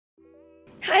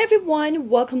Hi everyone,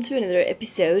 welcome to another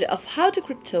episode of How to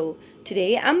Crypto.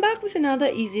 Today I'm back with another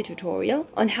easy tutorial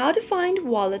on how to find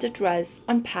wallet address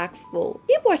on Paxful.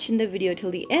 Keep watching the video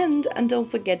till the end and don't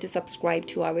forget to subscribe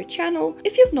to our channel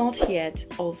if you've not yet.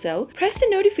 Also, press the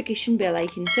notification bell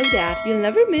icon so that you'll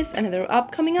never miss another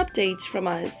upcoming updates from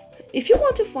us. If you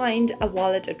want to find a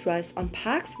wallet address on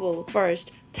Paxful,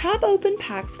 first tap open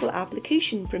Paxful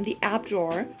application from the app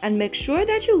drawer and make sure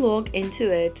that you log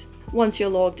into it. Once you're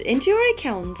logged into your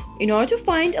account, in order to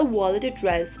find a wallet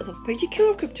address of a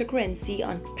particular cryptocurrency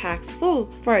on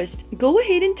Paxful, first go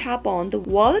ahead and tap on the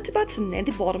wallet button at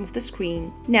the bottom of the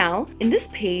screen. Now, in this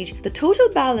page, the total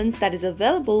balance that is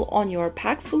available on your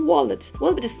Paxful wallet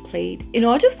will be displayed. In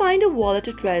order to find a wallet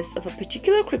address of a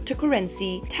particular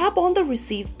cryptocurrency, tap on the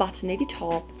Receive button at the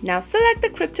top. Now select the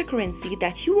cryptocurrency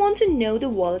that you want to know the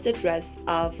wallet address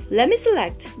of. Let me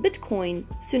select Bitcoin.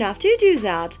 Soon after you do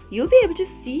that, you'll be able to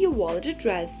see your wallet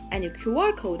address and your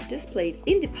QR code displayed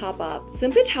in the pop-up.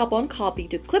 Simply tap on Copy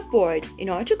to Clipboard in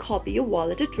order to copy your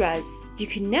wallet address. You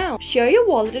can now share your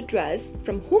wallet address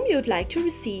from whom you'd like to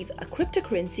receive a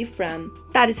cryptocurrency from.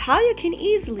 That is how you can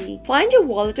easily find your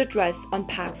wallet address on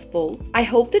Paxful. I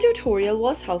hope the tutorial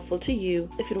was helpful to you.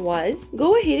 If it was,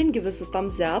 go ahead and give us a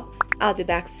thumbs up. I'll be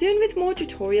back soon with more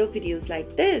tutorial videos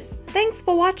like this. Thanks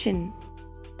for watching.